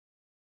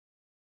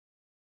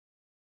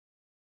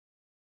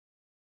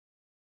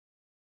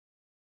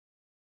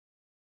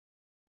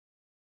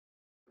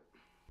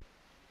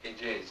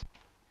Hey, Jace,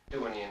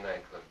 do one of your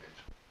nightclub bits.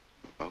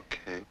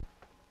 Okay.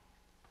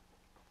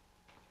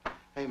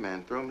 Hey,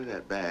 man, throw me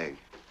that bag.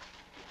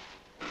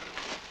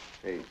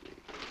 Hey,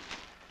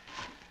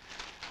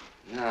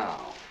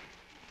 now,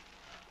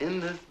 in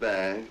this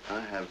bag,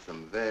 I have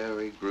some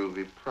very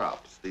groovy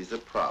props. These are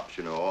props.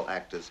 You know, all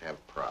actors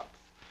have props.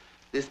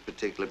 This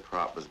particular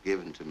prop was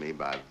given to me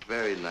by a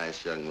very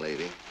nice young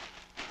lady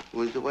who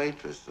was the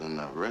waitress in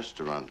a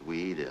restaurant we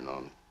eat in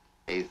on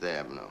 8th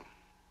Avenue,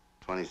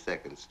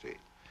 22nd Street.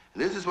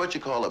 And this is what you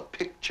call a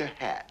picture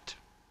hat.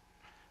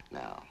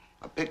 Now,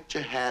 a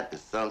picture hat is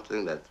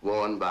something that's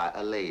worn by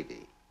a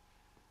lady.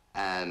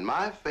 And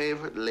my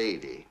favorite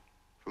lady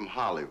from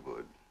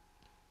Hollywood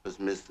was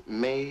Miss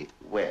Mae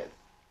West.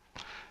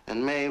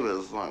 And Mae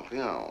was like, you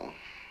know,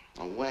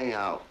 a way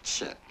out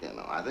chick, you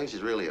know. I think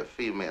she's really a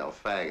female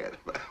faggot,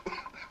 but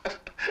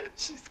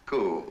she's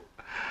cool.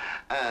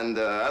 And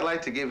I'd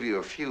like to give you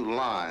a few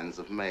lines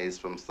of Mae's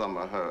from some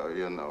of her,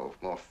 you know,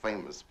 more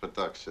famous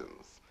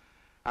productions.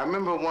 I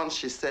remember once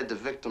she said to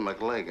Victor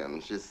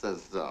McLagan, she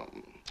says,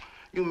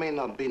 you may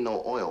not be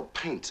no oil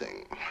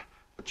painting,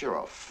 but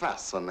you're a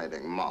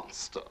fascinating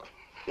monster.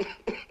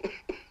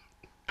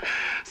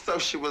 So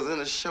she was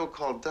in a show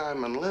called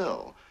Diamond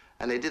Lil,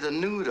 and they did a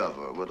nude of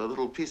her with a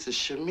little piece of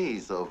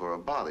chemise over her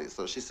body.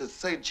 So she said,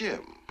 say,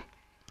 Jim,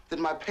 did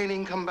my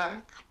painting come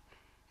back?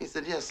 He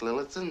said, yes, Lil,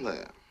 it's in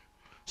there.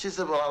 She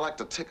said, well, I'd like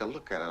to take a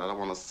look at it. I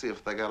want to see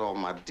if they got all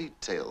my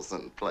details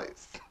in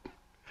place.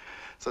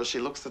 So she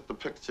looks at the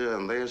picture,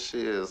 and there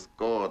she is,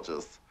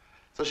 gorgeous.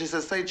 So she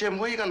says, say, Jim,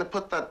 where are you going to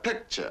put that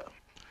picture?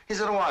 He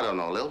said, oh, I don't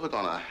know, Lil. We're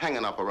going to hang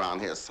it up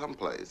around here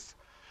someplace.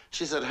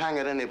 She said, hang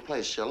it any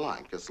place you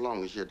like, as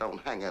long as you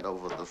don't hang it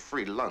over the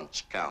free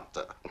lunch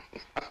counter.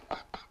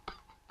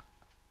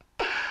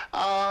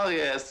 Oh,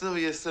 yeah,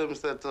 Sylvia Sims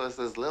said to her,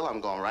 says, Lil,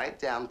 I'm going right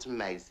down to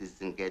Macy's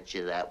and get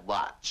you that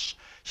watch.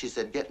 She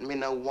said, get me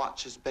no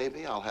watches,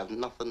 baby. I'll have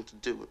nothing to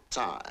do with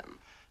time.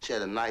 She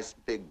had a nice,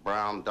 big,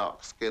 brown,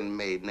 dark-skinned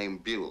maid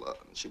named Beulah.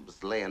 And she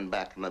was laying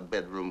back in her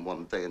bedroom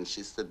one day, and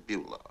she said,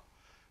 Beulah,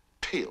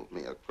 peel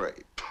me a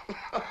grape.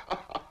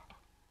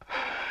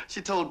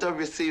 She told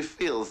W.C.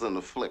 Fields in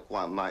the flick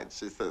one night,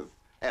 she says,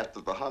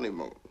 after the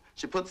honeymoon,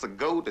 she puts a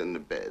goat in the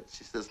bed.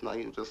 She says, now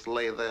you just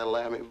lay there,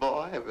 lammy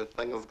boy.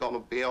 Everything is gonna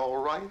be all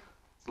right,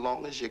 as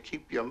long as you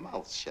keep your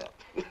mouth shut.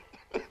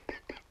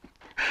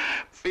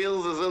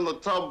 Fields is in the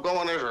tub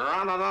going,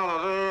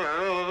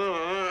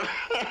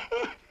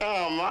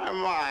 oh,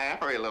 my,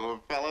 hurry, little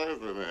fella,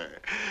 isn't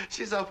it?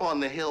 She's up on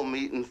the hill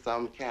meeting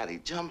some cat. He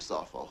jumps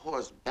off a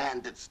horse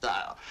bandit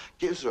style,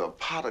 gives her a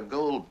pot of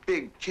gold,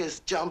 big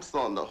kiss, jumps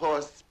on the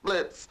horse,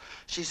 splits.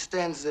 She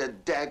stands there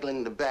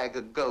daggling the bag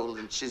of gold,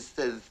 and she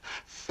says,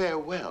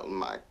 farewell,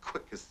 my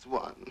quickest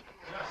one.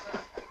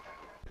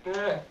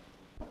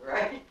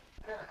 Right?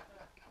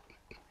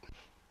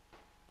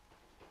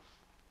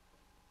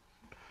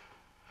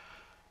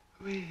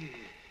 Whee.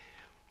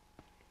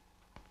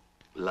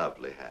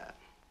 Lovely hat.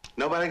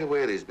 Nobody can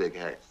wear these big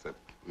hats except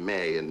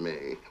Mae and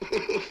me.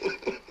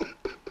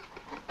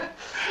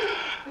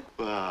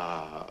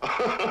 Wow.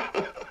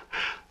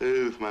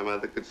 If my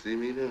mother could see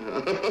me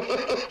now.